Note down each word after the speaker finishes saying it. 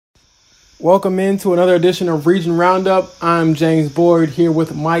Welcome into another edition of Region Roundup. I'm James Boyd here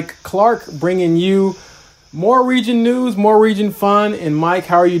with Mike Clark, bringing you more region news, more region fun. And Mike,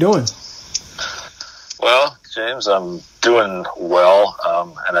 how are you doing? Well, James, I'm doing well.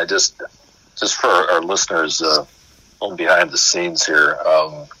 And I just for our listeners, a little behind the scenes here,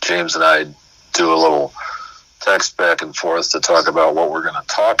 James and I do a little text back and forth to talk about what we're going to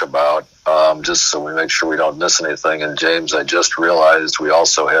talk about, just so we make sure we don't miss anything. And James, I just realized we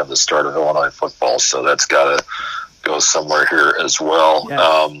also have the start of Illinois football, so that's got to go somewhere here as well.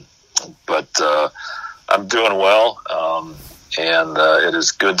 Yes. But I'm doing well, and it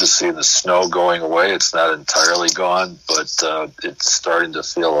is good to see the snow going away. It's not entirely gone, but it's starting to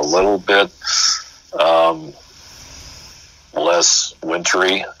feel a little bit less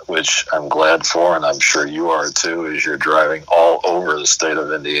wintry, which I'm glad for, and I'm sure you are too, as you're driving all over the state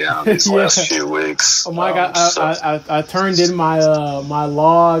of Indiana these last few weeks. Oh my God! I turned in my my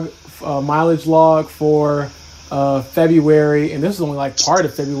log, mileage log for February, and this is only like part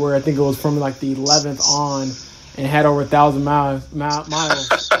of February. I think it was from like the 11th on, and had over 1,000 miles.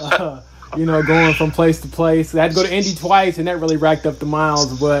 Going from place to place. I had to go to Indy twice, and that really racked up the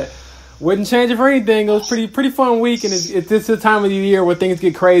miles, but wouldn't change it for anything. It was pretty fun week, and it's this the time of the year where things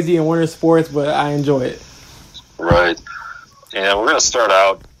get crazy in winter sports, but I enjoy it. Right. And we're going to start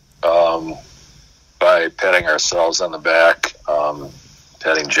out by patting ourselves on the back,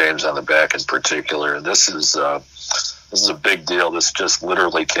 patting James on the back in particular. This is a big deal. This just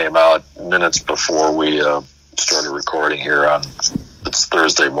literally came out minutes before we started recording here it's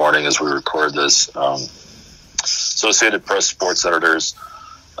Thursday morning as we record this. Associated Press sports editors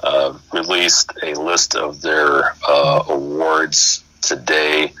released a list of their awards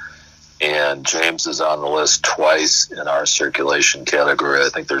today, and James is on the list twice in our circulation category. I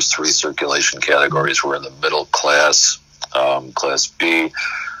think there's 3 circulation categories. We're in the middle class, Class B.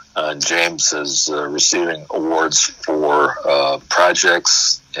 James is receiving awards for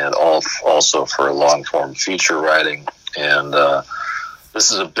projects and also for long-form feature writing, and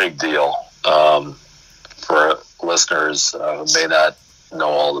this is a big deal for listeners who may not know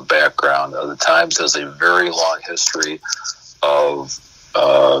all the background. The Times has a very long history of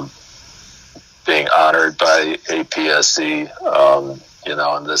being honored by APSE,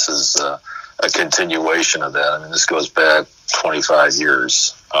 and this is a continuation of that. I mean, this goes back 25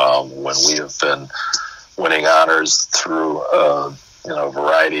 years when we have been winning honors through a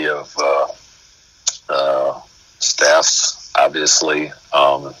variety of staffs, obviously.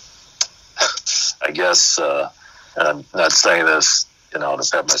 I guess, and I'm not saying this to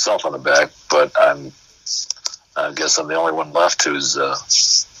pat myself on the back, but I guess I'm the only one left who's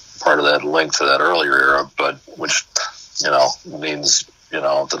part of that link to that earlier era, but which, means,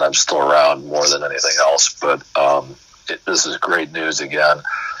 that I'm still around more than anything else. But this is great news again,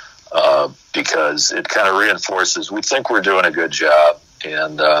 because it kind of reinforces, we think we're doing a good job,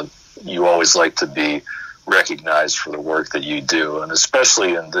 and you always like to be recognized for the work that you do, and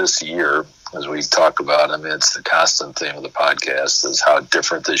especially in this year, as we talk about. I mean, it's the constant theme of the podcast is how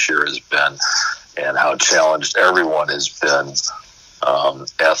different this year has been and how challenged everyone has been.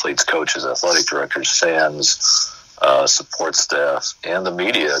 Athletes, coaches, athletic directors, fans, support staff, and the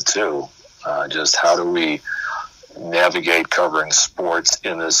media too. Just how do we navigate covering sports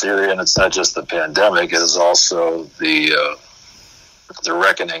in this area? And it's not just the pandemic. It is also the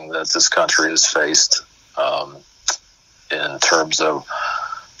reckoning that this country has faced in terms of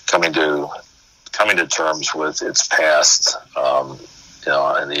coming to terms with its past,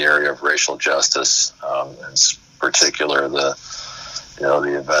 in the area of racial justice, in particular the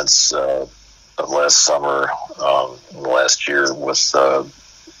events of last summer, last year with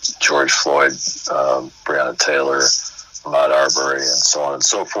George Floyd, Breonna Taylor, Ahmaud Arbery, and so on and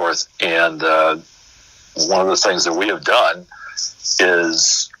so forth. And one of the things that we have done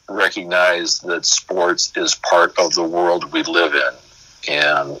is recognize that sports is part of the world we live in.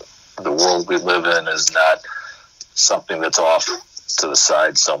 And the world we live in is not something that's off to the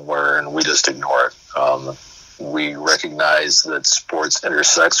side somewhere and we just ignore it. We recognize that sports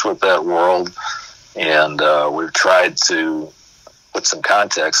intersects with that world, and we've tried to put some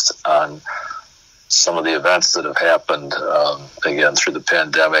context on some of the events that have happened, again, through the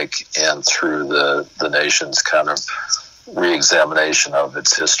pandemic and through the nation's kind of re-examination of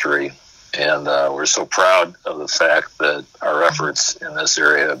its history. And we're so proud of the fact that our efforts in this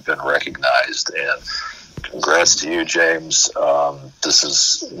area have been recognized. And congrats to you, James. This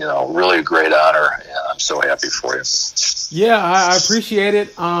is, really a great honor, and I'm so happy for you. Yeah, I appreciate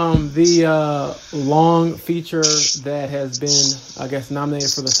it. The long feature that has been, I guess,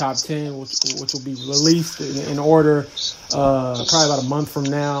 nominated for the top 10, which will be released in order probably about a month from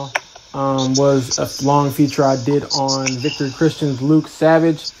now. was a long feature I did on Victory Christian's Luke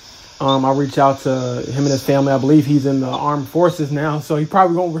Savage. I'll reach out to him and his family. I believe he's in the armed forces now, so he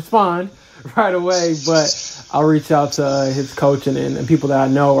probably won't respond right away, but I'll reach out to his coach and people that I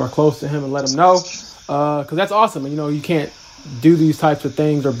know are close to him and let him know, because that's awesome. You know, you can't do these types of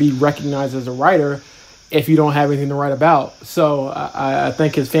things or be recognized as a writer if you don't have anything to write about. So I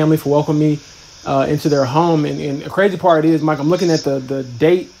thank his family for welcoming me into their home. And the crazy part is, Mike, I'm looking at the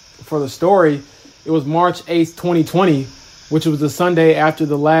date for the story. It was March 8th, 2020, which was the Sunday after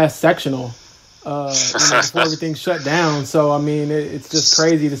the last sectional, before everything shut down. So, I mean, it's just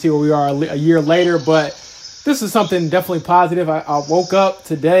crazy to see where we are a year later. But this is something definitely positive. I woke up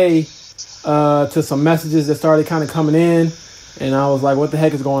today to some messages that started kind of coming in. And I was like, what the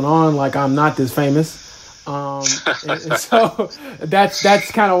heck is going on? Like, I'm not this famous. And so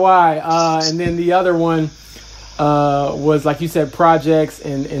that's kind of why. And then the other one was, like you said, projects.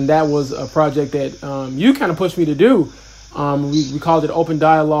 And that was a project that you kind of pushed me to do. We called it Open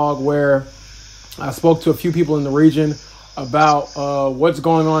Dialogue, where I spoke to a few people in the region about what's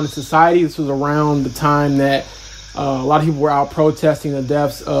going on in society. This was around the time that a lot of people were out protesting the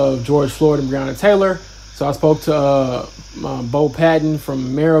deaths of George Floyd and Breonna Taylor. So I spoke to Bo Patton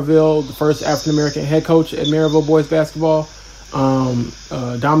from Maryville, the first African-American head coach at Maryville boys basketball.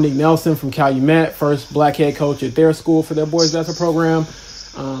 Dominique Nelson from Calumet, first black head coach at their school for their boys basketball program.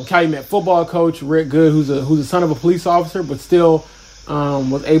 Calumet football coach Rick Good, who's a son of a police officer, but still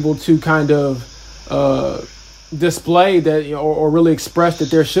was able to kind of display that, or really express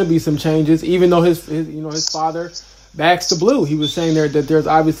that there should be some changes, even though his father backs the blue. He was saying there that there's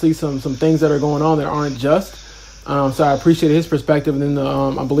obviously some things that are going on that aren't just. So I appreciated his perspective. And then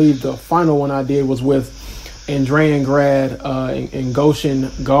I believe the final one I did was with Andrean grad and Goshen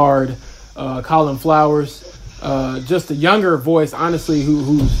guard Colin Flowers, just a younger voice, honestly,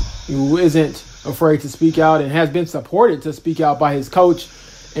 who isn't afraid to speak out and has been supported to speak out by his coach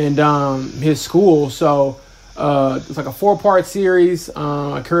and his school. So it's like a 4-part series.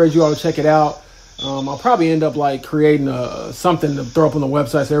 I encourage you all to check it out. I'll probably end up like creating something to throw up on the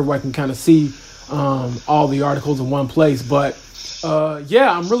website so everybody can kind of see all the articles in one place. But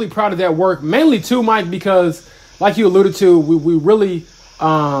yeah, I'm really proud of that work, mainly too, Mike, because like you alluded to, we really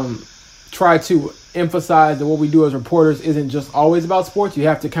try to emphasize that what we do as reporters isn't just always about sports. You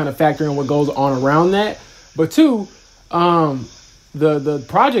have to kind of factor in what goes on around that. But two, the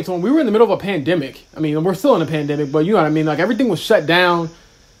projects, when we were in the middle of a pandemic, I mean, we're still in a pandemic, but you know what I mean? Like, everything was shut down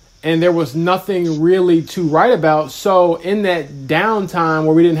and there was nothing really to write about. So in that downtime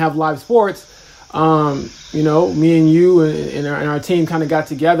where we didn't have live sports, me and you and our team kind of got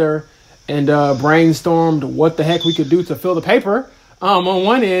together and brainstormed what the heck we could do to fill the paper on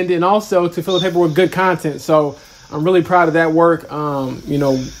one end, and also to fill the paper with good content. So I'm really proud of that work.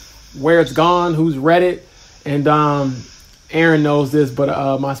 Where it's gone, who's read it, and Aaron knows this,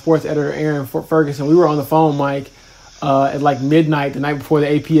 but my sports editor, Aaron Ferguson, we were on the phone, Mike, at like midnight the night before the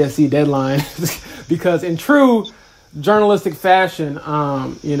APSC deadline, because in true journalistic fashion,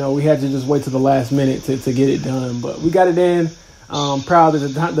 we had to just wait till the last minute to get it done. But we got it in. Proud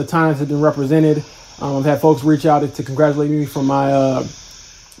that the Times have been represented. I've had folks reach out to congratulate me from my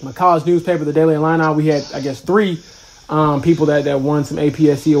college newspaper, the Daily Illini. We had, I guess, 3 people that won some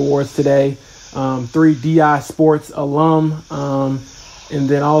APSC awards today. 3 DI Sports alum. And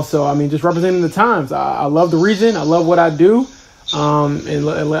then also, I mean, just representing the Times. I love the region. I love what I do. I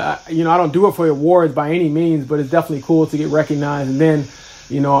don't do it for the awards by any means, but it's definitely cool to get recognized. And then,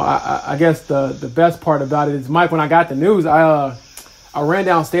 I guess the best part about it is, Mike, when I got the news, I ran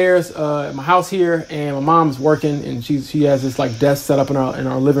downstairs at my house here, and my mom's working, and she has this like desk set up in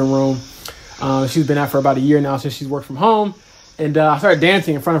our living room. She's been out for about a year now since she's worked from home, and I started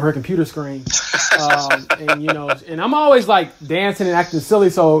dancing in front of her computer screen. And I'm always like dancing and acting silly.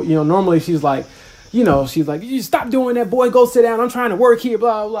 So normally she's like, you stop doing that, boy. Go sit down. I'm trying to work here.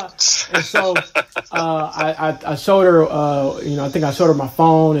 Blah blah. And so I showed her. I think I showed her my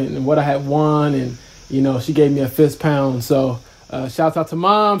phone and what I had won, and she gave me a fist pound. So. Shouts out to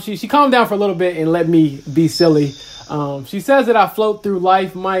Mom. She calmed down for a little bit and let me be silly. She says that I float through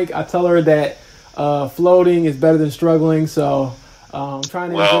life, Mike. I tell her that floating is better than struggling, so I'm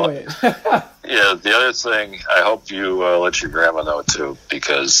trying to enjoy it. Yeah, the other thing, I hope you let your grandma know, too,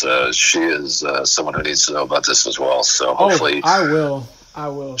 because she is someone who needs to know about this as well. So hopefully... I will.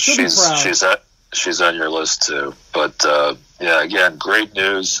 She'll be proud. She's on your list, too. But, again, great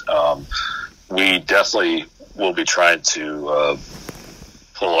news. We definitely... we'll be trying to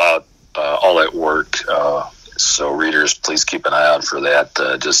pull out all that work. So readers, please keep an eye out for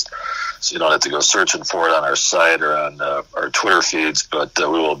that. Just so you don't have to go searching for it on our site or on our Twitter feeds. But we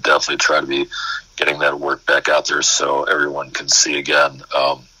will definitely try to be getting that work back out there so everyone can see again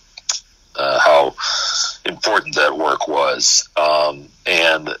how important that work was.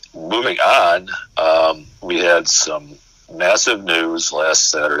 And moving on, we had some massive news last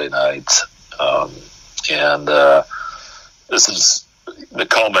Saturday night, and this is the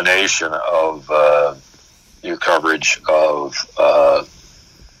culmination of your coverage of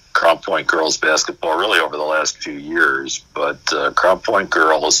Crown Point girls basketball really over the last few years. But Crown Point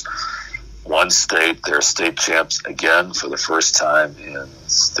girls won state. They're state champs again for the first time in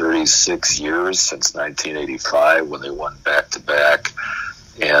 36 years, since 1985 when they won back-to-back.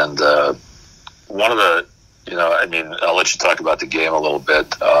 And one of the, I'll let you talk about the game a little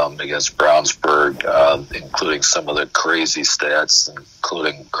bit against Brownsburg, including some of the crazy stats,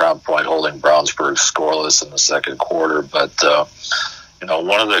 including Crown Point holding Brownsburg scoreless in the second quarter. But,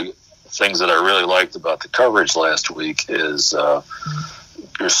 one of the things that I really liked about the coverage last week is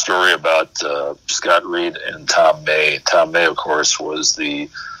your story about Scott Reed and Tom May. Tom May, of course, was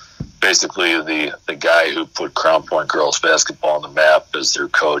basically the guy who put Crown Point girls basketball on the map as their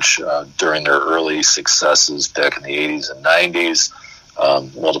coach during their early successes back in the 80s and 90s.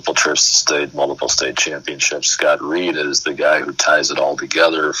 Multiple trips to state, multiple state championships. Scott Reed is the guy who ties it all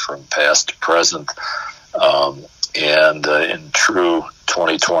together from past to present. And in true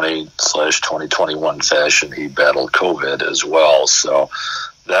 2020/2021 fashion, he battled COVID as well. So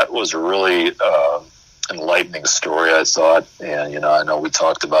that was a really enlightening story, I thought. And, I know we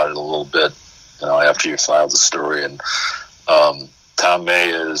talked about it a little bit, after you filed the story. And Tom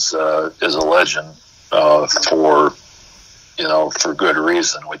May is a legend for good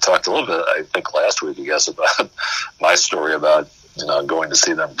reason. We talked a little bit, I think, last week, I guess, about my story about, going to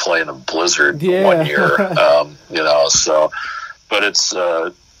see them play in a blizzard one year, but it's,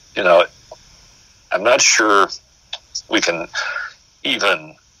 I'm not sure we can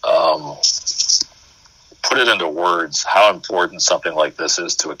even put it into words how important something like this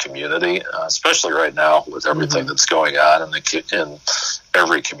is to a community, especially right now with everything that's going on in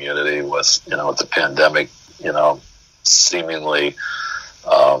every community with, with the pandemic, seemingly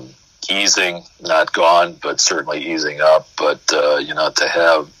easing, not gone, but certainly easing up. But, to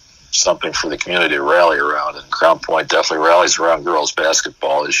have something for the community to rally around, and Crown Point definitely rallies around girls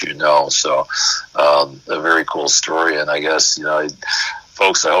basketball, as you know. So a very cool story. And I guess,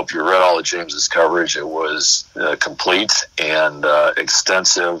 folks, I hope you read all of James's coverage. It was complete and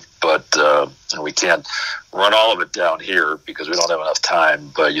extensive, but we can't run all of it down here because we don't have enough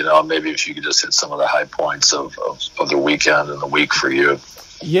time. But, maybe if you could just hit some of the high points of the weekend and the week for you.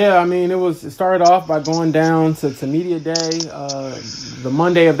 Yeah, it started off by going down to media day, the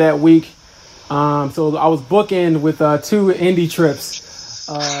Monday of that week. So I was bookend with 2 Indy trips,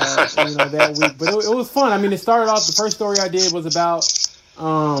 that week. But it was fun. It started off, the first story I did was about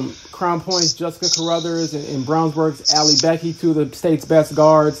Crown Point's Jessica Carruthers and Brownsburg's Allie Becky, 2 of the state's best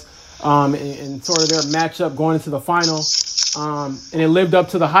guards, and sort of their matchup going into the final. And it lived up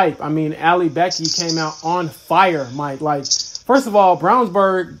to the hype. Allie Becky came out on fire, Mike. First of all,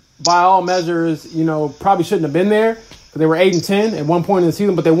 Brownsburg, by all measures, probably shouldn't have been there. But they were 8-10 at one point in the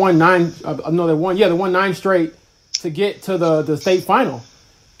season, but they won 9. They won 9 straight to get to the state final.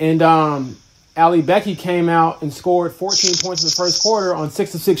 And Allie Becky came out and scored 14 points in the first quarter on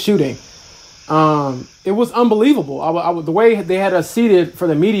 6 of 6 shooting. It was unbelievable. The way they had us seated for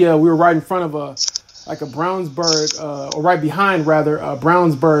the media, we were right in front of a Brownsburg, or right behind rather, a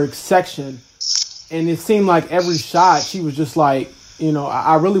Brownsburg section. And it seemed like every shot, she was just like,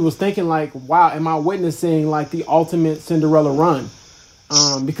 I really was thinking wow, am I witnessing the ultimate Cinderella run?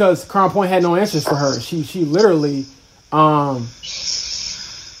 Because Crown Point had no answers for her. She literally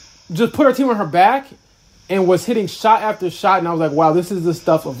just put her team on her back and was hitting shot after shot. And I was like, wow, this is the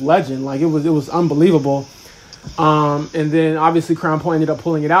stuff of legend. It was unbelievable. And then obviously Crown Point ended up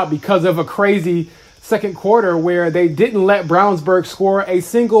pulling it out because of a crazy second quarter where they didn't let Brownsburg score a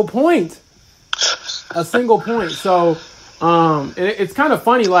single point. So it's kind of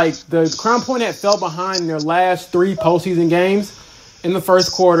funny. The Crown Point had fell behind their last 3 postseason games in the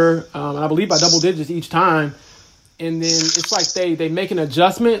first quarter, and I believe by double digits each time. And then it's like they make an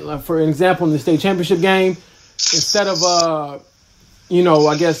adjustment. For example, in the state championship game, instead of I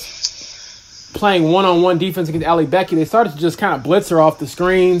guess playing one-on-one defense against Allie Becky, they started to just kind of blitz her off the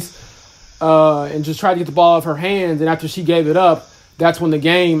screens and just try to get the ball off her hands. And after she gave it up, that's when the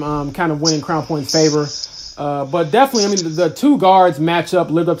game kind of went in Crown Point's favor. But definitely, the 2 guards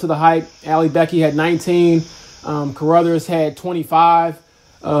matchup lived up to the hype. Allie Becky had 19. Carruthers had 25.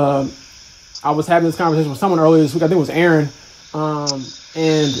 I was having this conversation with someone earlier this week. I think it was Aaron. And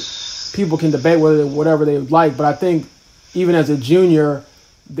people can debate whatever they would like, but I think even as a junior,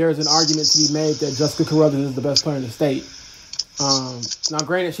 there's an argument to be made that Jessica Carruthers is the best player in the state. Now,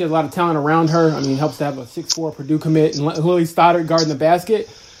 granted, she has a lot of talent around her. I mean, it helps to have a 6'4" Purdue commit and Lily Stoddard guarding the basket.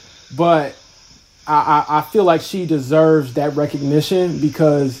 But I feel like she deserves that recognition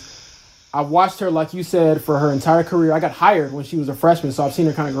because I've watched her, like you said, for her entire career. I got hired when she was a freshman, so I've seen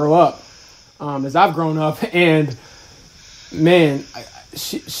her kind of grow up as I've grown up. And, man,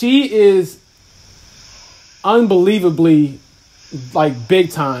 she is unbelievably, like,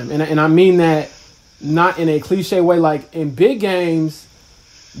 big time. And I mean that not in a cliche way. Like, in big games,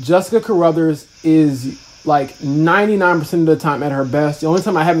 Jessica Carruthers is, like, 99% of the time at her best. The only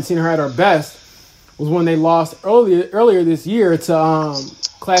time I haven't seen her at her best was when they lost earlier this year to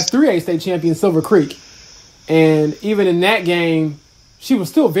Class 3A state champion Silver Creek. And even in that game, she was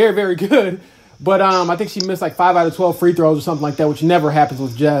still very, very good. But I think she missed like 5 out of 12 free throws or something like that, which never happens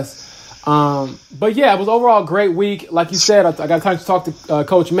with Jess. But, yeah, it was overall a great week. Like you said, I got time to talk to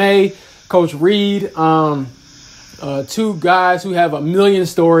Coach May, Coach Reed, two guys who have a million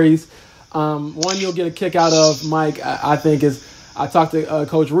stories. One you'll get a kick out of, Mike, I think, is I talked to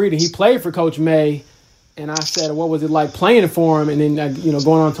Coach Reed, and he played for Coach May. And I said, what was it like playing for him? And then,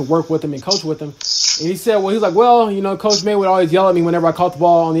 going on to work with him and coach with him. And he said, Coach May would always yell at me whenever I caught the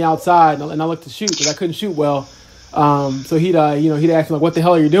ball on the outside and I looked to shoot because I couldn't shoot well. So he'd ask me, like, what the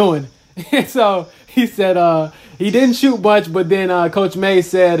hell are you doing? And so he said he didn't shoot much, but then Coach May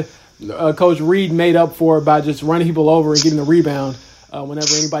said Coach Reed made up for it by just running people over and getting the rebound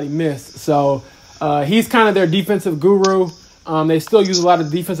whenever anybody missed. So he's kind of their defensive guru. They still use a lot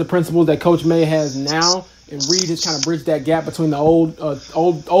of defensive principles that Coach May has now, and Reed has kind of bridged that gap between the old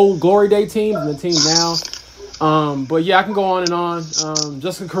Glory Day teams and the team now. But yeah, I can go on and on.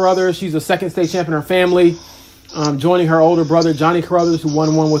 Jessica Carruthers, she's a second state champion in her family, joining her older brother Johnny Carruthers, who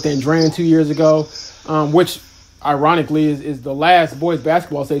won one with Andrean 2 years ago, which ironically is the last boys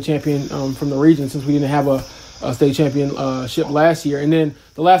basketball state champion from the region, since we didn't have a state championship last year. And then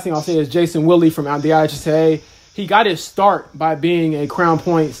the last thing I'll say is Jason Willie from the IHSA. He got his start by being a Crown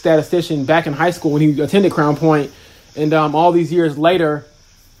Point statistician back in high school when he attended Crown Point. And all these years later,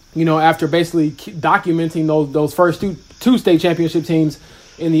 after basically documenting those first two state championship teams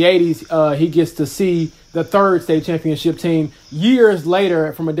in the 80s, he gets to see the third state championship team years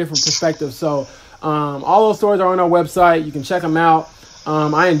later from a different perspective. So all those stories are on our website. You can check them out.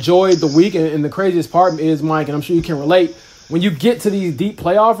 I enjoyed the week, and the craziest part is, Mike, and I'm sure you can relate, when you get to these deep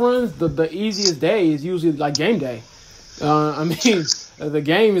playoff runs, the easiest day is usually like game day. The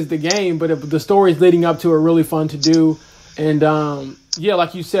game is the game, but the stories leading up to it are really fun to do. And,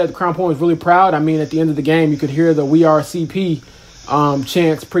 like you said, Crown Point was really proud. I mean, at the end of the game, you could hear the We Are CP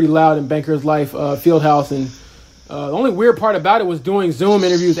chants pretty loud in Bankers Life Fieldhouse. And the only weird part about it was doing Zoom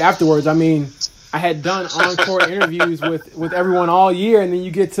interviews afterwards. I mean, I had done encore interviews with everyone all year, and then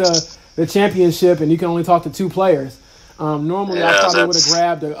you get to the championship, and you can only talk to two players. Normally, I probably would have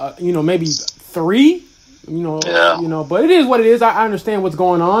grabbed, maybe three, but it is what it is. I understand what's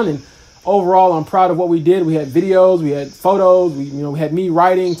going on. And overall, I'm proud of what we did. We had videos, we had photos, we had me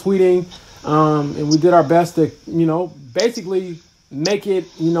writing, tweeting, and we did our best to, basically make it,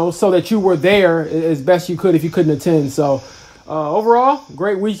 so that you were there as best you could if you couldn't attend. So overall,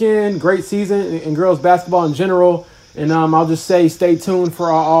 great weekend, great season in girls basketball in general. And I'll just say stay tuned for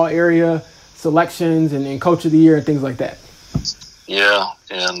our all area selections and coach of the year and things like that. Yeah,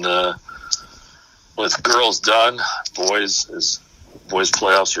 and with girls done, boys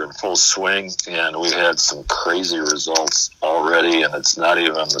playoffs are in full swing, and we had some crazy results already, and it's not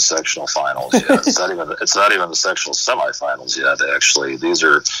even the sectional finals yet. It's not even the sectional semifinals yet. Actually, these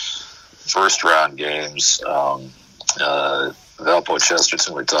are first round games. Valpo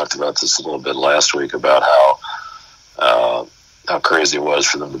Chesterton, we talked about this a little bit last week about how crazy it was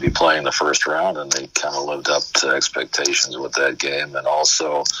for them to be playing the first round, and they kind of lived up to expectations with that game. And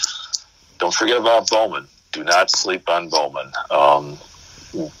also, don't forget about Bowman. Do not sleep on Bowman.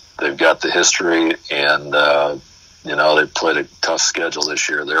 They've got the history, and they played a tough schedule this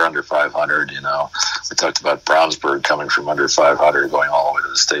year. They're under 500. We talked about Brownsburg coming from under 500, going all the way to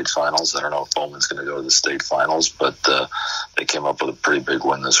the state finals. I don't know if Bowman's going to go to the state finals, but they came up with a pretty big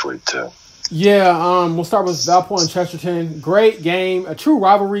win this week too. Yeah, we'll start with Valpo and Chesterton. Great game, a true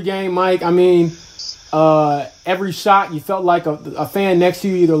rivalry game, Mike. I mean, every shot you felt like a fan next to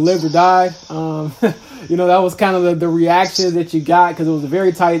you either lived or died. That was kind of the reaction that you got because it was a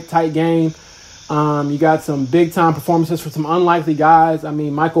very tight game. You got some big-time performances from some unlikely guys. I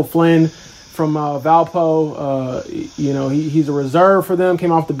mean, Michael Flynn from Valpo, he's a reserve for them,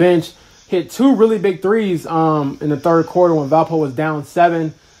 came off the bench, hit two really big threes in the third quarter when Valpo was down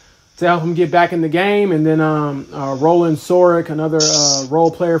 7 to help him get back in the game. And then Roland Sorick, another role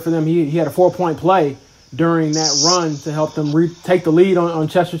player for them, he had a 4-point play during that run to help them take the lead on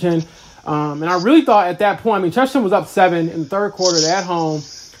Chesterton. And I really thought at that point, I mean, Chesterton was up 7 in the third quarter. They're at home.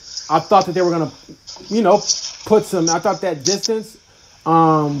 I thought that they were going to, I thought that distance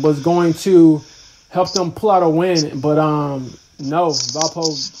was going to help them pull out a win. But no,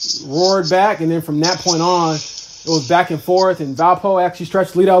 Valpo roared back. And then from that point on, it was back and forth. And Valpo actually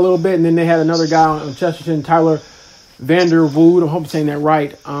stretched the lead out a little bit. And then they had another guy on Chesterton, Tyler Vanderwood. I hope I'm saying that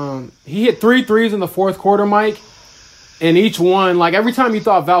right. He hit 3 threes in the fourth quarter, Mike. And each one, like every time you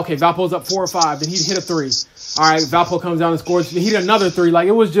thought, Valpo's up 4 or 5, then he'd hit a 3. All right, Valpo comes down and scores. He hit another 3. Like,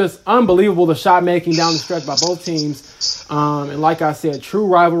 it was just unbelievable, the shot making down the stretch by both teams. And like I said, true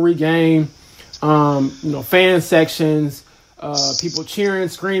rivalry game. Fan sections, people cheering,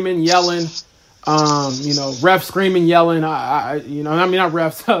 screaming, yelling. Refs screaming, yelling. Not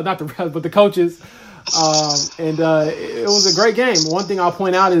refs, not the refs, but the coaches. It was a great game. One thing I'll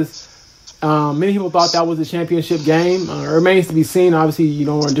point out is many people thought that was a championship game. It remains to be seen. Obviously, you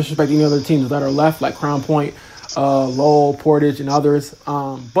don't want to disrespect any other teams that are left, like Crown Point, Lowell, Portage, and others.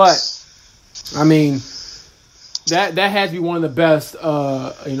 But I mean, that had to be one of the best,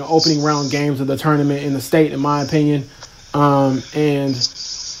 opening round games of the tournament in the state, in my opinion.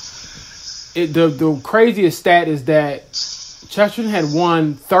 The craziest stat is that Chesterton had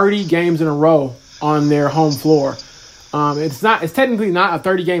won 30 games in a row on their home floor. It's technically not a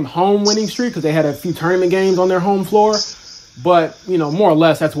 30-game home winning streak because they had a few tournament games on their home floor, but more or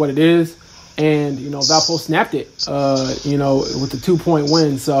less that's what it is. And Valpo snapped it, with the 2-point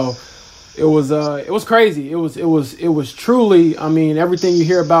win. So it was crazy. It was truly. I mean, everything you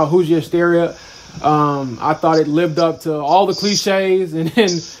hear about Hoosier hysteria. I thought it lived up to all the cliches and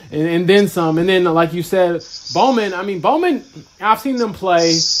then some. And then, like you said, Bowman. I mean, Bowman. I've seen them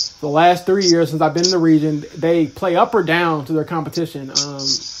play the last 3 years since I've been in the region. They play up or down to their competition.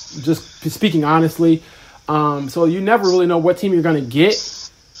 Just speaking honestly, so you never really know what team you're going to get.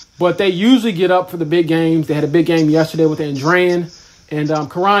 But they usually get up for the big games. They had a big game yesterday with Andrean and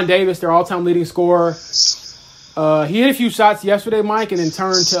Karan Davis, their all-time leading scorer. He hit a few shots yesterday, Mike, and then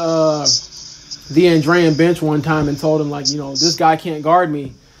turned to the Andrean bench one time and told him, this guy can't guard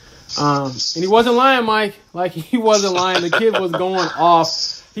me. And he wasn't lying, Mike. Like, he wasn't lying. The kid was going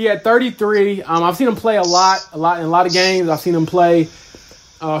off. He had 33. I've seen him play in a lot of games. I've seen him play,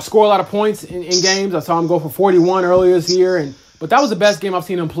 score a lot of points in games. I saw him go for 41 earlier this year. But that was the best game I've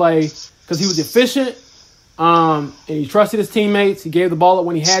seen him play because he was efficient, and he trusted his teammates. He gave the ball up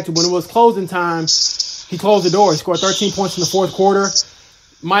when he had to. When it was closing time, he closed the door. He scored 13 points in the fourth quarter.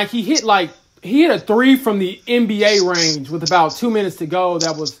 Mike, he hit a 3 from the NBA range with about 2 minutes to go.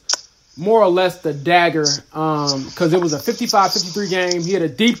 That was more or less the dagger because it was a 55-53 game. He had a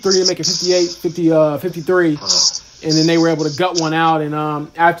deep 3 to make it 53. And then they were able to gut one out. And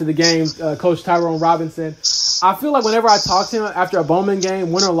after the game, Coach Tyrone Robinson, I feel like whenever I talk to him after a Bowman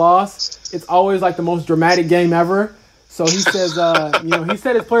game, win or loss, it's always like the most dramatic game ever. So he says, he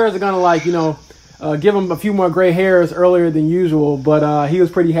said his players are going to give him a few more gray hairs earlier than usual. But he was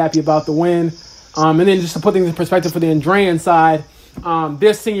pretty happy about the win. And then just to put things in perspective for the Andrean side,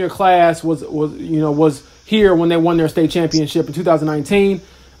 this senior class was here when they won their state championship in 2019.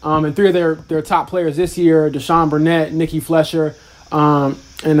 And 3 of their top players this year, Deshaun Burnett, Nikki Flesher, and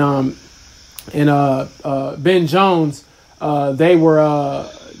Ben Jones, they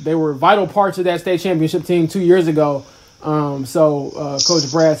were vital parts of that state championship team 2 years ago. So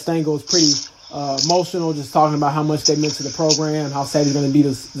Coach Brad Stengel is pretty emotional, just talking about how much they meant to the program, how sad he's going to be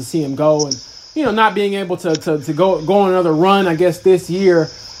to see him go, and not being able to go on another run, I guess, this year.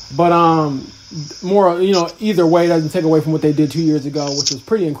 But more, either way, doesn't take away from what they did 2 years ago, which was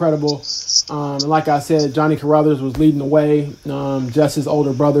pretty incredible. And like I said, Johnny Carruthers was leading the way, Jess's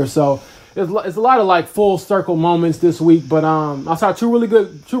older brother. So it's a lot of full circle moments this week. But I saw two really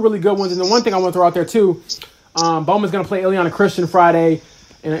good ones. And the one thing I want to throw out there too, Bowman's going to play Ileana Christian Friday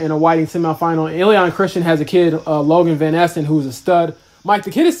in a Whiting semifinal. And Ileana Christian has a kid, Logan Van Essen, who's a stud. Mike,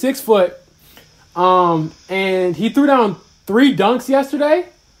 the kid is 6 foot, and he threw down 3 dunks yesterday.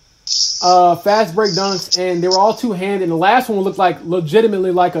 Fast break dunks, and they were all two-handed. And the last one looked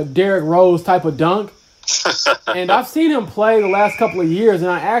legitimately like a Derrick Rose type of dunk. And I've seen him play the last couple of years,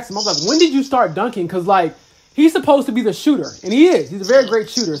 and I asked him, I was like, when did you start dunking? Because, he's supposed to be the shooter, and he is. He's a very great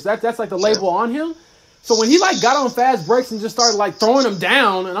shooter. So that's the label on him. So when he, got on fast breaks and just started, throwing them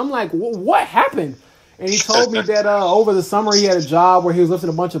down, and I'm like, what happened? And he told me that over the summer he had a job where he was lifting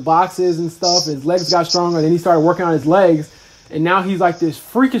a bunch of boxes and stuff. His legs got stronger, then he started working on his legs. And now he's this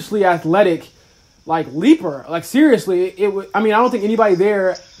freakishly athletic, leaper. Seriously, I don't think anybody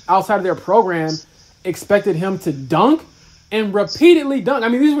there outside of their program expected him to dunk and repeatedly dunk. I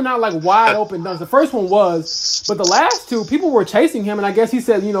mean, these were not like wide open dunks. The first one was, but the last two, people were chasing him, and I guess he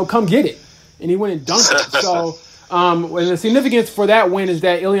said, come get it. And he went and dunked it. So, and the significance for that win is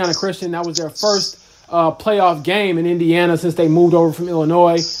that Indiana Christian, that was their first playoff game in Indiana since they moved over from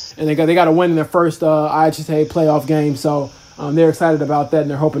Illinois, and they got a win in their first IHSA playoff game. So they're excited about that,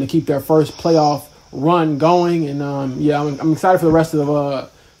 and they're hoping to keep their first playoff run going. And I'm excited for the rest of the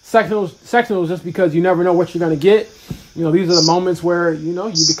sectionals just because you never know what you're going to get. These are the moments where you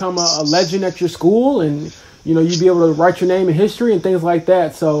become a legend at your school, and you'd be able to write your name in history and things like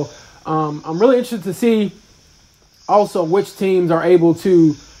that. So I'm really interested to see also which teams are able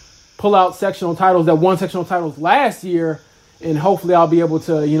to pull out sectional titles that won sectional titles last year, and hopefully I'll be able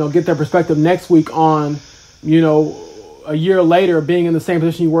to, get their perspective next week on, a year later being in the same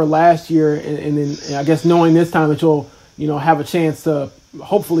position you were last year, and then I guess knowing this time that you'll, have a chance to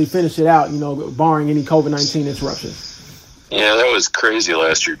hopefully finish it out, barring any COVID-19 interruptions. Yeah, that was crazy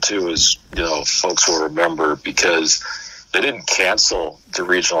last year too, as, folks will remember, because they didn't cancel the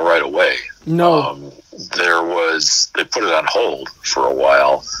regional right away. No. They put it on hold for a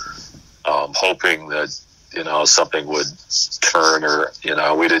while, hoping that, something would turn, or,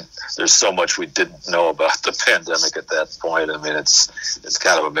 there's so much we didn't know about the pandemic at that point. I mean, it's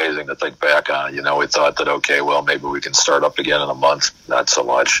kind of amazing to think back on. We thought that, okay, well, maybe we can start up again in a month. Not so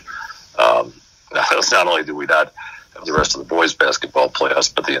much. Not only do we not have the rest of the boys basketball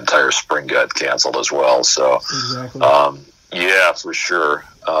playoffs, but the entire spring got canceled as well. So, exactly. Yeah, for sure.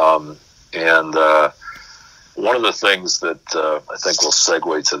 And one of the things that I think will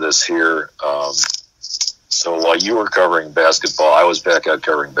segue to this here, so while you were covering basketball, I was back out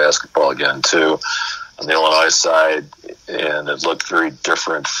covering basketball again too on the Illinois side, and it looked very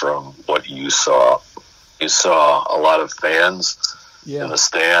different from what you saw. You saw a lot of fans in the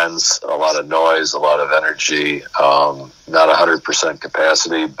stands, a lot of noise, a lot of energy, not 100%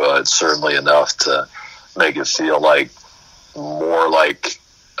 capacity, but certainly enough to make it feel like more like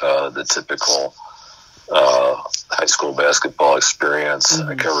the typical high school basketball experience. Mm-hmm.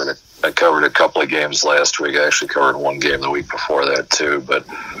 I covered a couple of games last week. I actually covered one game the week before that too, but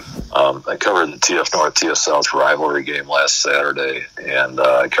I covered the TF North TF South rivalry game last Saturday, and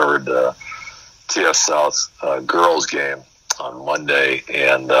I covered the TF South girls game on Monday,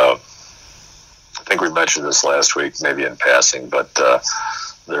 and I think we mentioned this last week, maybe in passing, but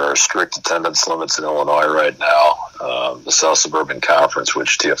there are strict attendance limits in Illinois right now. The South Suburban Conference,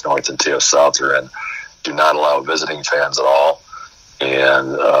 which TF North and TF South are in, do not allow visiting fans at all.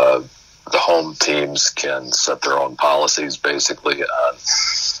 And the home teams can set their own policies basically on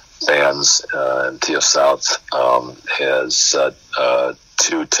fans. And TF South has set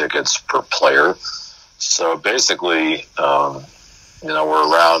 2 tickets per player. So basically,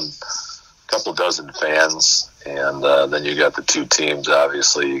 we're around a couple dozen fans. And then you got the 2 teams.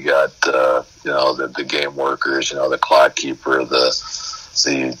 Obviously, you got the game workers. The clock keeper, the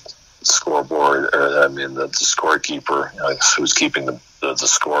scoreboard, the scorekeeper, who's keeping the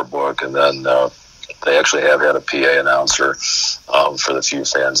scorebook, and then they actually have had a PA announcer for the few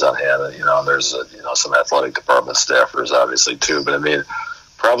fans on hand. And there's some athletic department staffers, obviously too. But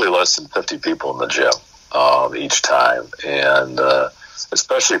probably less than 50 people in the gym each time, and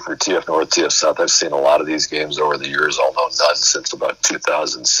especially for TF North, TF South. I've seen a lot of these games over the years, although none since about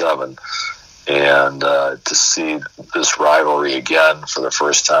 2007. And to see this rivalry again for the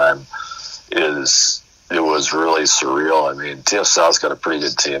first time it was really surreal. TF South's got a pretty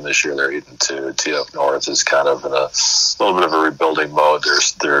good team this year. They're 8-2. TF North is kind of in a little bit of a rebuilding mode.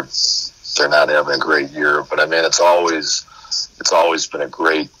 They're not having a great year, but it's always been a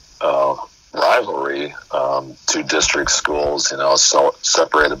great rivalry. 2 district schools, so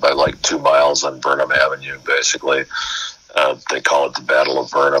separated by like 2 miles on Burnham Avenue, basically. They call it the Battle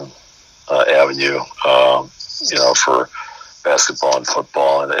of Burnham Avenue, for basketball and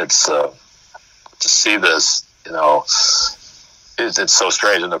football. And it's to see this, it's so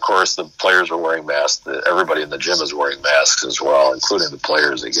strange. And of course, the players are wearing masks. Everybody in the gym is wearing masks as well, including the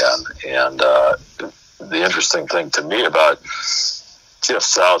players again. And the interesting thing to me about TF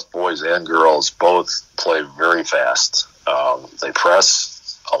South, boys and girls, both play very fast. They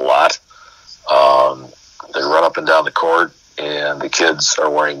press a lot. They run up and down the court, and the kids are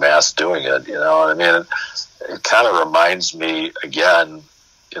wearing masks doing it. It kind of reminds me, again,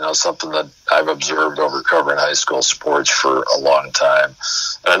 something that I've observed over covering high school sports for a long time.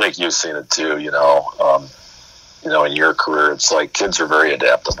 And I think you've seen it too, in your career, it's like kids are very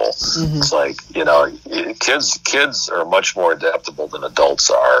adaptable. Mm-hmm. It's like, kids are much more adaptable than adults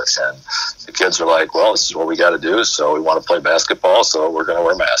are. And the kids are like, well, this is what we got to do. So we want to play basketball. So we're going to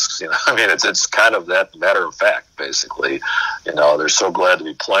wear masks. It's kind of that matter of fact, basically. They're so glad to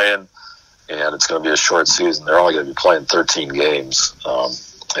be playing, and it's going to be a short season. They're only going to be playing 13 games,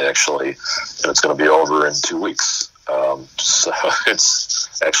 actually, and it's going to be over in 2 weeks. So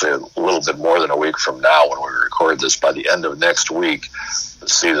it's actually a little bit more than a week from now when we record this. By the end of next week, the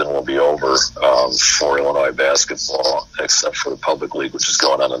season will be over for Illinois basketball, except for the public league, which is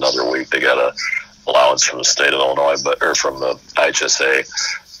going on another week. They got a allowance from the state of Illinois, or from the IHSA.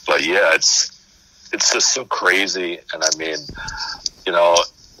 But yeah, it's just so crazy. And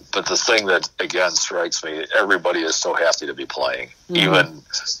but the thing that, again, strikes me, everybody is so happy to be playing. Mm-hmm.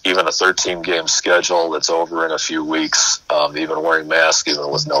 Even a 13-game schedule that's over in a few weeks, even wearing masks,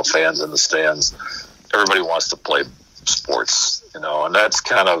 even with no fans in the stands, everybody wants to play sports, and that's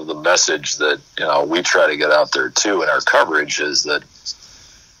kind of the message that, we try to get out there, too, in our coverage, is that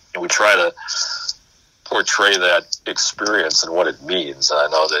we try to portray that experience and what it means. And I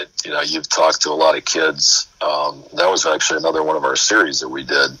know that, you've talked to a lot of kids. That was actually another one of our series that we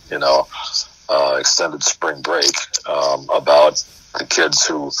did, extended spring break, about the kids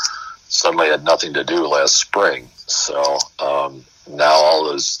who suddenly had nothing to do last spring. So now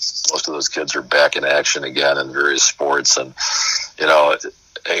most of those kids are back in action again in various sports. And,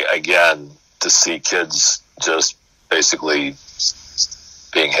 again, to see kids just basically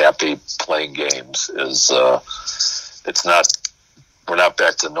being happy playing games is, we're not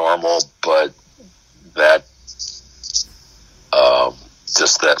back to normal, but that,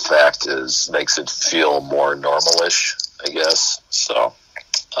 just that fact makes it feel more normal-ish, I guess. So,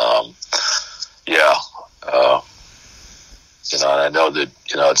 yeah. And I know that,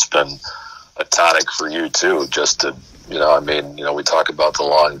 it's been a tonic for you too, just to, we talk about the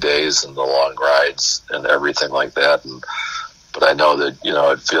long days and the long rides and everything like that. But I know that,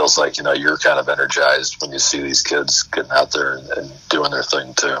 it feels like, you're kind of energized when you see these kids getting out there and doing their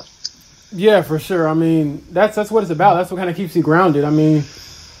thing too. Yeah, for sure. That's what it's about. That's what kind of keeps you grounded.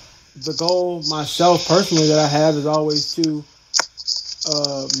 The goal myself personally that I have is always to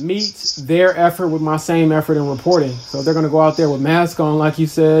meet their effort with my same effort in reporting. So if they're going to go out there with masks on, like you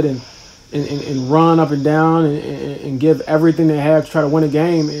said, and run up and down and give everything they have to try to win a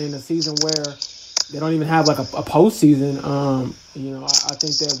game in a season where they don't even have like a postseason. I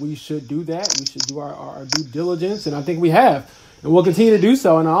think that we should do that. We should do our due diligence, and I think we have, and we'll continue to do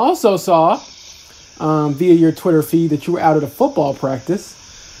so. And I also saw via your Twitter feed that you were out at a football practice.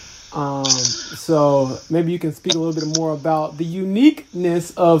 So maybe you can speak a little bit more about the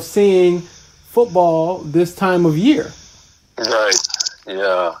uniqueness of seeing football this time of year. Right.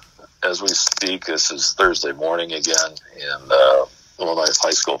 Yeah. As we speak, this is Thursday morning again, and Illinois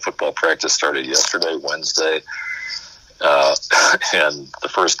high school football practice started yesterday, Wednesday, and the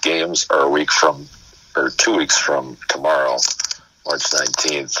first games are 2 weeks from tomorrow, March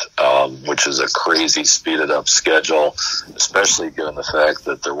 19th, which is a crazy speeded up schedule, especially given the fact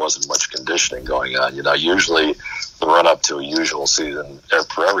that there wasn't much conditioning going on. Usually the run up to a usual season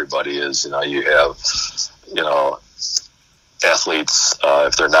for everybody is, you have, athletes,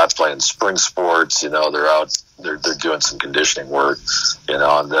 if they're not playing spring sports, they're out, they're doing some conditioning work,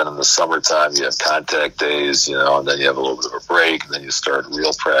 and then in the summertime you have contact days, and then you have a little bit of a break, and then you start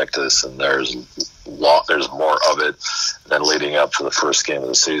real practice, and there's more of it than leading up to the first game of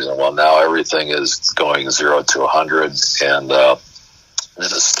the season. Well, now everything is going 0 to 100, and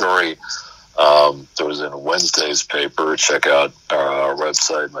there's a story that was in Wednesday's paper. Check out our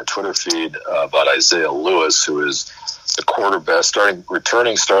website, my Twitter feed, about Isaiah Lewis, who is the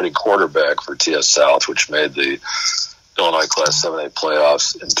returning starting quarterback for TS South, which made the Illinois Class 7A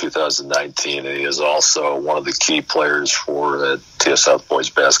playoffs in 2019, and he is also one of the key players for the TS South boys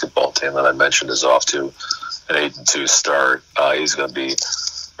basketball team that I mentioned is off to an 8-2 start. He's going to be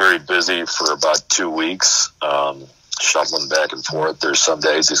very busy for about 2 weeks, shuffling back and forth. There's some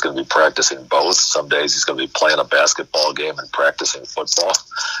days he's going to be practicing both. Some days he's going to be playing a basketball game and practicing football,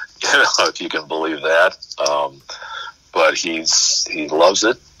 if you can believe that. But he loves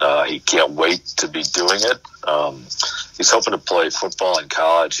it. He can't wait to be doing it. He's hoping to play football in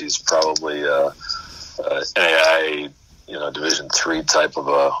college. He's probably NAIA, Division III type of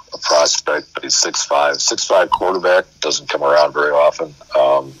a prospect, but he's 6'5" quarterback, doesn't come around very often.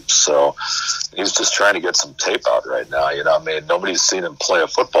 So he's just trying to get some tape out right now. Nobody's seen him play a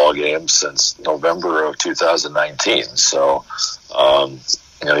football game since November of 2019. So,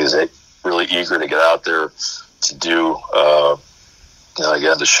 he's really eager to get out there to do,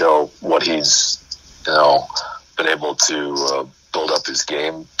 again, to show what he's, been able to build up his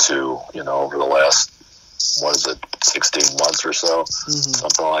game to, over the last, 16 months or so,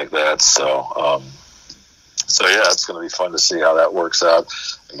 something like that. So yeah, it's going to be fun to see how that works out.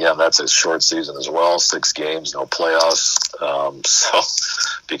 Again, that's a short season as well, 6 games, no playoffs.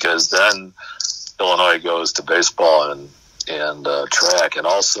 Because then Illinois goes to baseball and track, and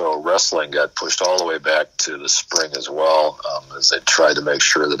also wrestling got pushed all the way back to the spring as well, as they tried to make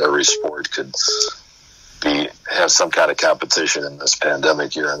sure that every sport could have some kind of competition in this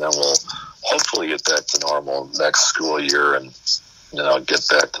pandemic year, and then we'll hopefully get back to normal next school year and get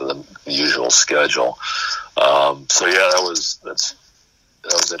back to the usual schedule. So yeah, that was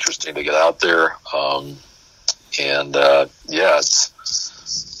interesting to get out there,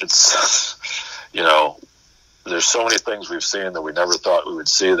 it's there's so many things we've seen that we never thought we would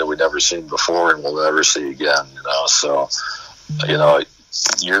see, that we never seen before, and we'll never see again. So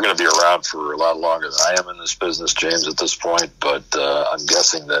you're going to be around for a lot longer than I am in this business, James, at this point. But I'm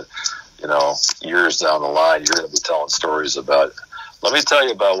guessing that years down the line, you're going to be telling stories about. Let me tell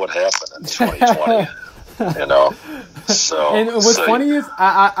you about what happened in 2020. So, and what's funny is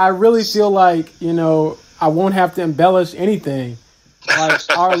I really feel like I won't have to embellish anything. Like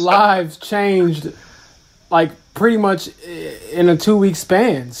our lives changed, like pretty much in a 2-week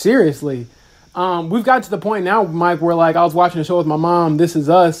span. Seriously, we've got to the point now, Mike, where like I was watching a show with my mom, This Is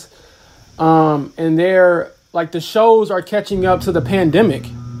Us, and they're like the shows are catching up to the pandemic.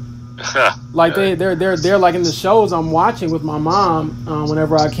 Like they're like in the shows I'm watching with my mom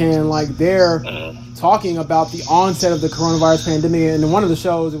whenever I can, like they're talking about the onset of the coronavirus pandemic. And in one of the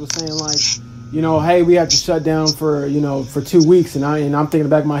shows it was saying like, hey, we have to shut down for 2 weeks, and I'm thinking in the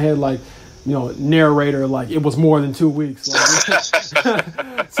back of my head like, narrator, like it was more than 2 weeks.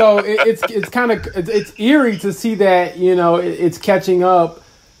 Like, so it's kind of it's eerie to see that it's catching up.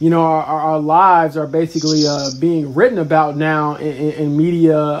 Our lives are basically being written about now in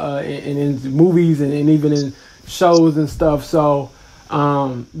media and in movies and even in shows and stuff. So,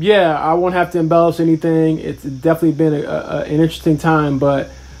 I won't have to embellish anything. It's definitely been an interesting time.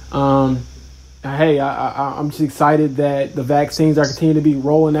 But, hey, I'm just excited that the vaccines are continuing to be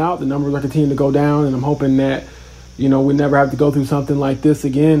rolling out. The numbers are continuing to go down. And I'm hoping that, we never have to go through something like this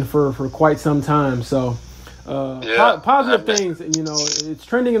again for quite some time. So. Positive things, it's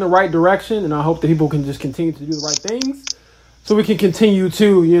trending in the right direction, and I hope that people can just continue to do the right things so we can continue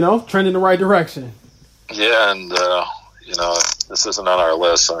to, trend in the right direction. Yeah, and, this isn't on our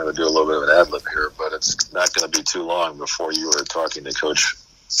list, so I'm going to do a little bit of an ad-lib here, but it's not going to be too long before you were talking to Coach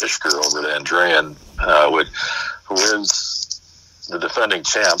Fishker over at Andrean, who is the defending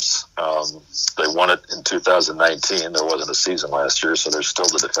champs. They won it in 2019. There wasn't a season last year, so they're still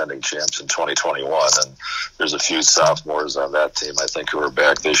the defending champs in 2021. And there's a few sophomores on that team, I think, who are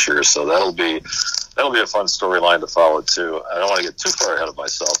back this year. So that'll be a fun storyline to follow too. I don't want to get too far ahead of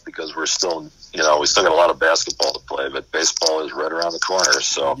myself because we're still, we still got a lot of basketball to play, but baseball is right around the corner.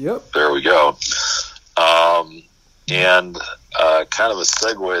 So There we go. And kind of a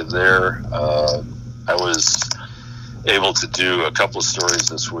segue there. I was able to do a couple of stories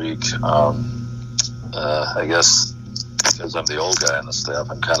this week. I guess because I'm the old guy on the staff,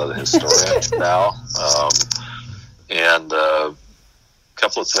 I'm kind of the historian now. And a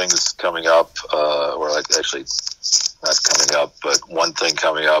couple of things coming up, or like actually not coming up, but one thing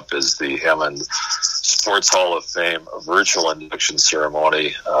coming up is the Hammond Sports Hall of Fame virtual induction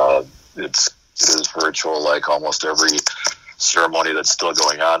ceremony. It is virtual, like almost every ceremony that's still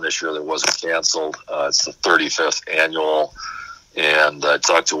going on this year that wasn't canceled. It's the 35th annual, and I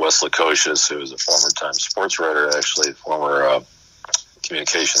talked to Wes Lukosius, who is a former Times sports writer, actually former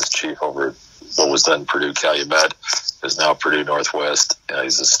communications chief over at what was then Purdue Calumet, is now Purdue Northwest.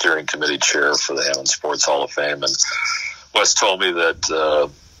 He's the steering committee chair for the Hammond Sports Hall of Fame, and Wes told me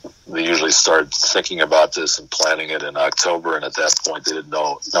that they usually start thinking about this and planning it in October, and at that point they didn't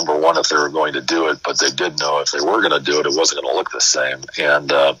know, number one, if they were going to do it, but they did know if they were going to do it, it wasn't going to look the same. And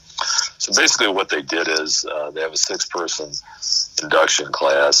so basically what they did is they have a 6-person induction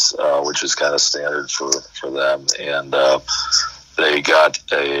class, which is kind of standard for them, and they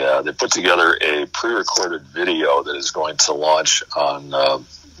put together a pre-recorded video that is going to launch on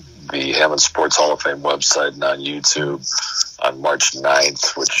the Hammond Sports Hall of Fame website and on YouTube on March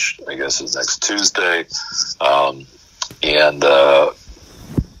 9th, which I guess is next Tuesday. And there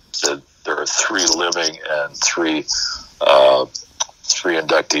are 3 living and 3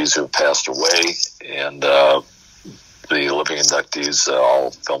 inductees who have passed away. And the living inductees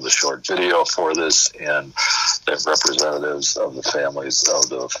all filmed a short video for this, and they have representatives of the families of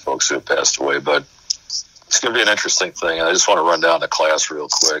the folks who have passed away. But It's going to be an interesting thing. I just want to run down the class real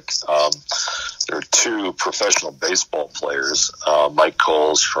quick. There are 2 professional baseball players. Mike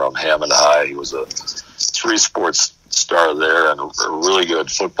Coles from Hammond High. He was a 3-sports star there and a really good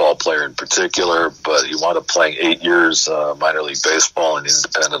football player in particular, but he wound up playing 8 years minor league baseball in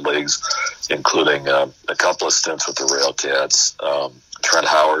independent leagues, including a couple of stints with the Railcats. Trent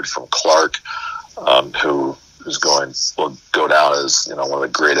Howard from Clark, who will go down as one of the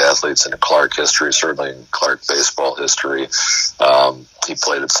great athletes in Clark history, certainly in Clark baseball history. He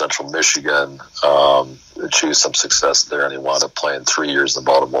played at Central Michigan, achieved some success there, and he wound up playing 3 years in the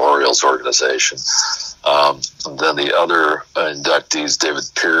Baltimore Orioles organization. And then the other inductees, David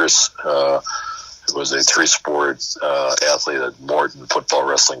Pierce, who was a 3-sport athlete at Morton, football,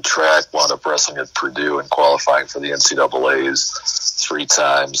 wrestling, track, wound up wrestling at Purdue and qualifying for the NCAAs 3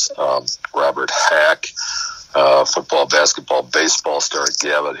 times. Robert Hack, football, basketball, baseball star at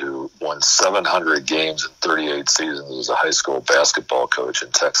Gavitt, who won 700 games in 38 seasons, was a high school basketball coach in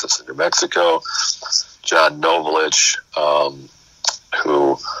Texas and New Mexico. John Novelich,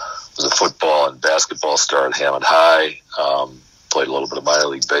 who was a football and basketball star at Hammond High, played a little bit of minor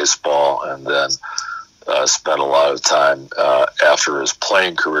league baseball, and then spent a lot of time after his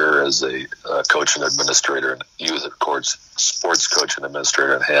playing career as a coach and administrator and youth sports coach and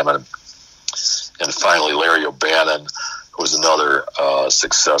administrator at Hammond. And finally, Larry O'Bannon, who was another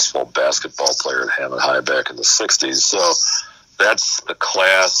successful basketball player at Hammond High back in the 60s. So that's the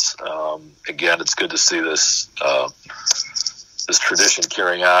class. Again, it's good to see this tradition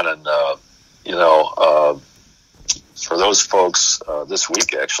carrying on. And, for those folks, this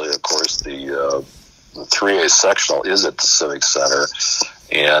week, actually, of course, the 3A sectional is at the Civic Center.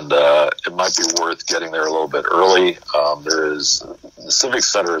 And it might be worth getting there a little bit early. The Civic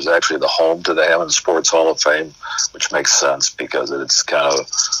Center is actually the home to the Hammond Sports Hall of Fame, which makes sense because it's kind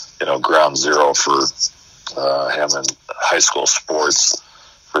of, ground zero for Hammond high school sports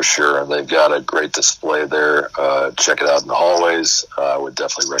for sure. And they've got a great display there. Check it out in the hallways. I would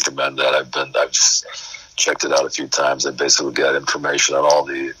definitely recommend that. I've checked it out a few times. I basically got information on all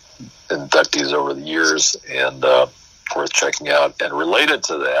the inductees over the years, and worth checking out. And related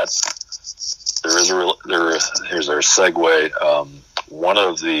to that, here's our segue. One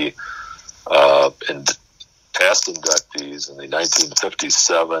of the past inductees in the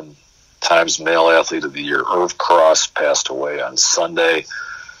 1957 Times Male Athlete of the Year, Irv Cross, passed away on Sunday.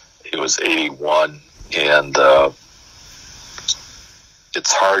 He was 81, and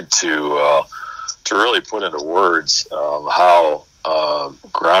it's hard to really put into words how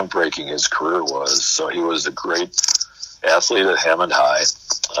groundbreaking his career was. So he was a great athlete at Hammond High,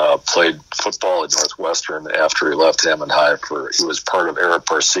 played football at Northwestern after he left Hammond High. He was part of Eric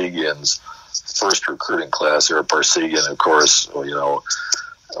Parsegian's first recruiting class. Eric Parsegian, of course,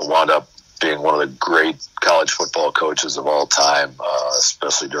 wound up being one of the great college football coaches of all time,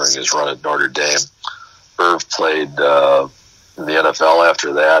 especially during his run at Notre Dame. Irv played in the NFL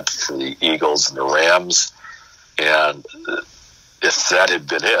after that for the Eagles and the Rams. And if that had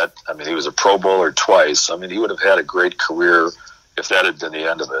been it, he was a Pro Bowler twice. He would have had a great career if that had been the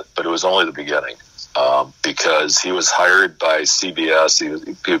end of it. But it was only the beginning because he was hired by CBS.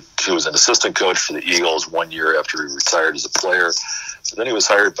 He was an assistant coach for the Eagles 1 year after he retired as a player. So then he was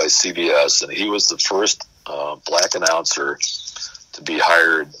hired by CBS, and he was the first black announcer to be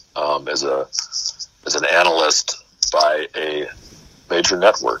hired as an analyst by a major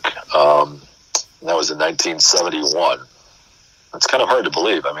network. And that was in 1971. It's kind of hard to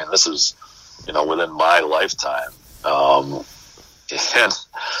believe. This is, within my lifetime. And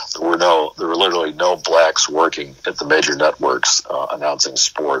there were literally no blacks working at the major networks announcing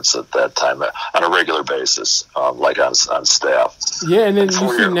sports at that time on a regular basis, like on staff. Yeah, and then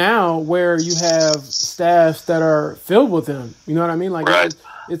you see now where you have staffs that are filled with them. You know what I mean? Like, right.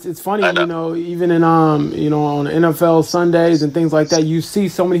 It's funny, even in on NFL Sundays and things like that, you see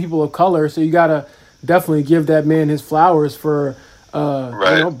so many people of color. So you gotta definitely give that man his flowers for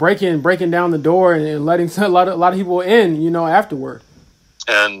breaking down the door and letting a lot of people in, afterward.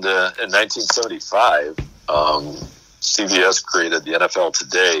 And in 1975, CBS created the NFL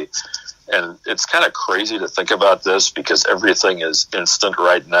Today, and it's kind of crazy to think about this because everything is instant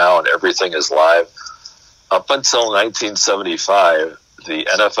right now and everything is live. Up until 1975, the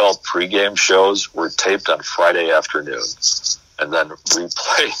NFL pregame shows were taped on Friday afternoon and then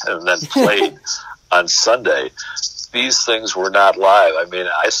replayed and then played on Sunday. These things were not live.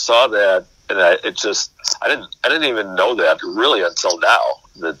 I saw that, and I didn't even know that really until now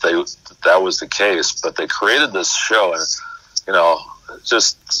that was the case. But they created this show, and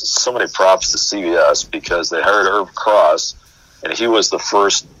just so many props to CBS because they hired Irv Cross, and he was the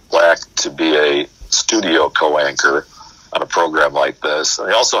first black to be a studio co-anchor on a program like this. And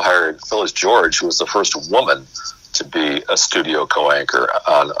they also hired Phyllis George, who was the first woman to be a studio co-anchor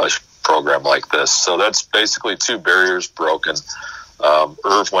on a program like this. So that's basically 2 barriers broken.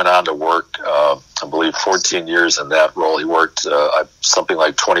 Irv went on to work, I believe, 14 years in that role. He worked something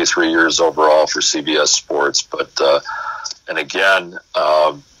like 23 years overall for CBS Sports. But, and again,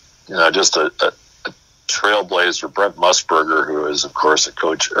 just a trailblazer. Brent Musburger, who is, of course, a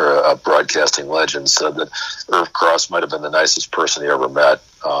coach or a broadcasting legend, said that Irv Cross might have been the nicest person he ever met,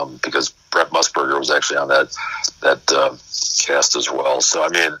 because Brent Musburger was actually on that cast as well. So, I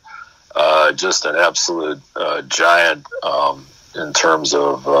mean, just an absolute giant in terms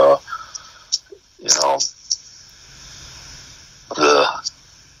of, the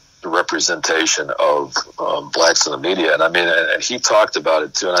representation of blacks in the media. And I mean, and he talked about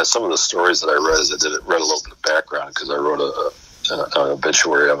it too. And some of the stories that I read, as I read a little bit of background, because I wrote an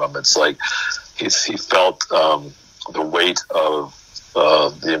obituary of him. It's like he felt the weight of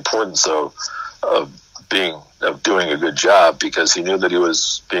the importance of doing a good job, because he knew that he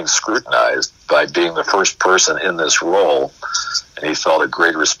was being scrutinized by being the first person in this role, and he felt a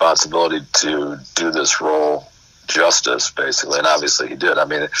great responsibility to do this role justice, basically. And obviously he did. I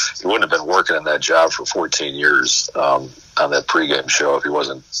mean, he wouldn't have been working in that job for 14 years on that pregame show if he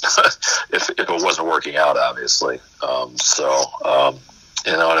wasn't if it wasn't working out, obviously. And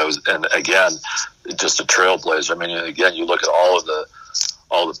it was, and again, just a trailblazer. I mean, again, you look at all the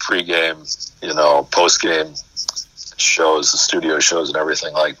pregame, postgame shows, the studio shows and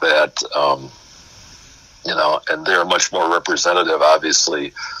everything like that, and they're much more representative,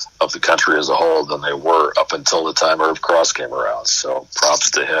 obviously, of the country as a whole than they were up until the time Irv Cross came around. So props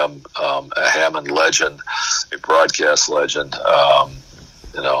to him, a Hammond legend, a broadcast legend,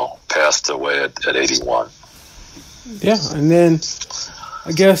 passed away at 81. Yeah, and then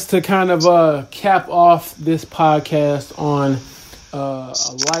I guess to kind of cap off this podcast on a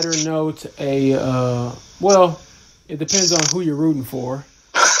lighter note, it depends on who you're rooting for.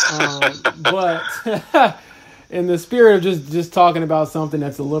 But in the spirit of just talking about something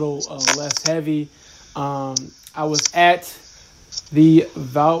that's a little less heavy, I was at the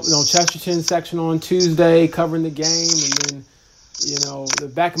Chesterton section on Tuesday covering the game, and then, the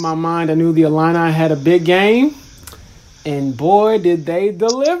back of my mind, I knew the Illini had a big game, and boy, did they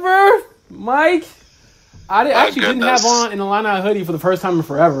deliver, Mike. I actually didn't have on an Illini hoodie for the first time in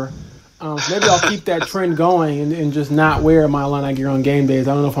forever. Maybe I'll keep that trend going and just not wear my Illini gear on game days.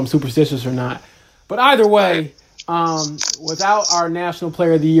 I don't know if I'm superstitious or not. But either way, without our National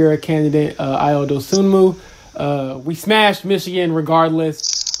Player of the Year candidate, Ayo Dosunmu, we smashed Michigan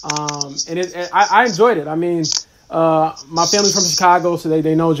regardless. I enjoyed it. I mean, my family's from Chicago, so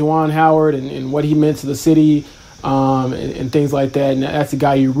they know Juwan Howard and what he meant to the city and things like that. And that's the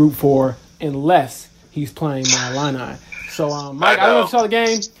guy you root for unless he's playing my Illini. So, Mike, I don't know if you saw the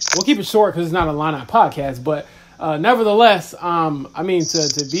game. We'll keep it short because it's not a Illini podcast. But nevertheless,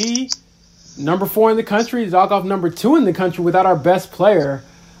 to be number 4 in the country, to knock off number 2 in the country without our best player.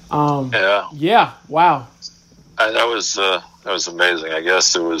 Yeah, wow. That was amazing. I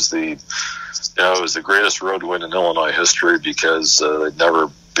guess it was the greatest road win in Illinois history, because they'd never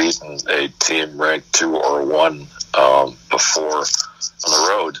beaten a team ranked 2 or 1 before on the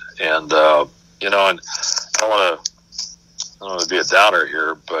road. And and I don't want to be a downer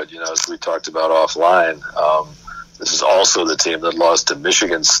here, but as we talked about offline, this is also the team that lost to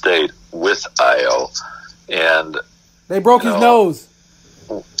Michigan State with Ayo, and they broke his nose.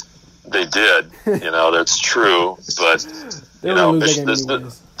 They did, that's true, but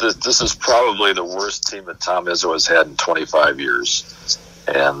this is probably the worst team that Tom Izzo has had in 25 years,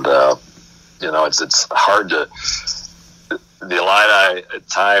 and it's hard to. The Illini at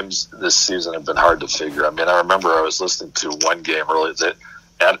times this season have been hard to figure. I mean, I remember I was listening to one game earlier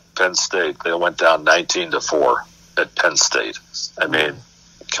at Penn State. They went down 19-4 at Penn State. I mean,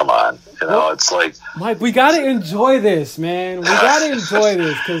 come on. It's like, Mike, we got to enjoy this, man. We got to enjoy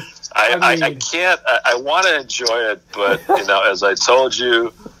this because I can't. I want to enjoy it, but as I told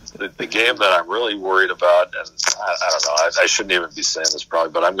you, the game that I'm really worried about, and I don't know, I shouldn't even be saying this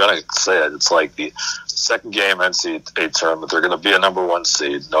probably, but I'm going to say it. It's like the second game NCAA tournament. They're going to be a number 1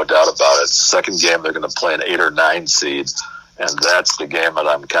 seed, no doubt about it. Second game, they're going to play an 8 or 9 seed, and that's the game that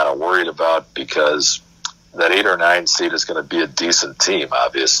I'm kind of worried about, because that 8 or 9 seed is going to be a decent team,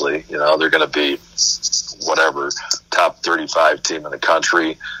 obviously. They're going to be whatever, top 35 team in the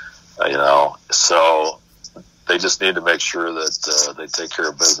country, so they just need to make sure that they take care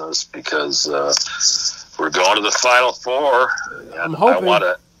of business, because we're going to the Final Four, and I'm hoping.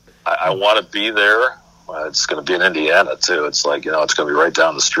 I want to be there. It's going to be in Indiana too. It's like, it's going to be right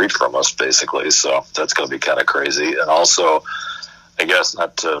down the street from us, basically. So that's going to be kind of crazy. And also, I guess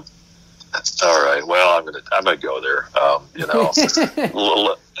not to. All right. Well, I'm gonna go there.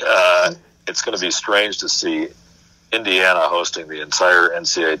 It's going to be strange to see Indiana hosting the entire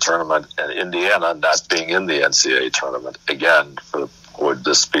NCAA tournament and Indiana not being in the NCAA tournament again. Would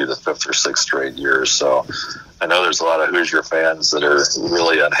this be the 5th or 6th straight year? So I know there's a lot of Hoosier fans that are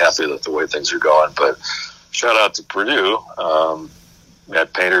really unhappy with the way things are going. But shout out to Purdue.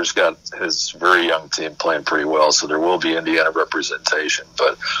 Matt Painter's got his very young team playing pretty well, so there will be Indiana representation.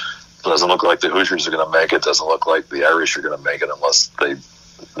 But it doesn't look like the Hoosiers are going to make it. Doesn't look like the Irish are going to make it unless they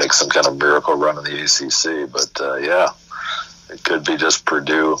make some kind of miracle run in the ACC. But it could be just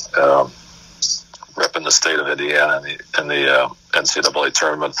Purdue repping the state of Indiana in the NCAA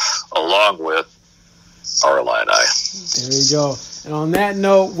tournament, along with our Illini. There you go. And on that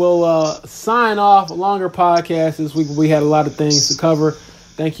note, we'll sign off a longer podcast this week. We had a lot of things to cover.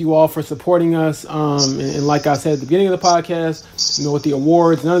 Thank you all for supporting us. And like I said at the beginning of the podcast, with the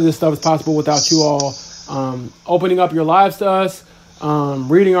awards, none of this stuff is possible without you all opening up your lives to us,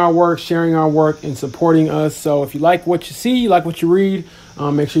 reading our work, sharing our work, and supporting us. So if you like what you see, you like what you read,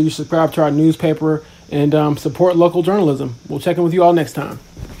 make sure you subscribe to our newspaper and support local journalism. We'll check in with you all next time.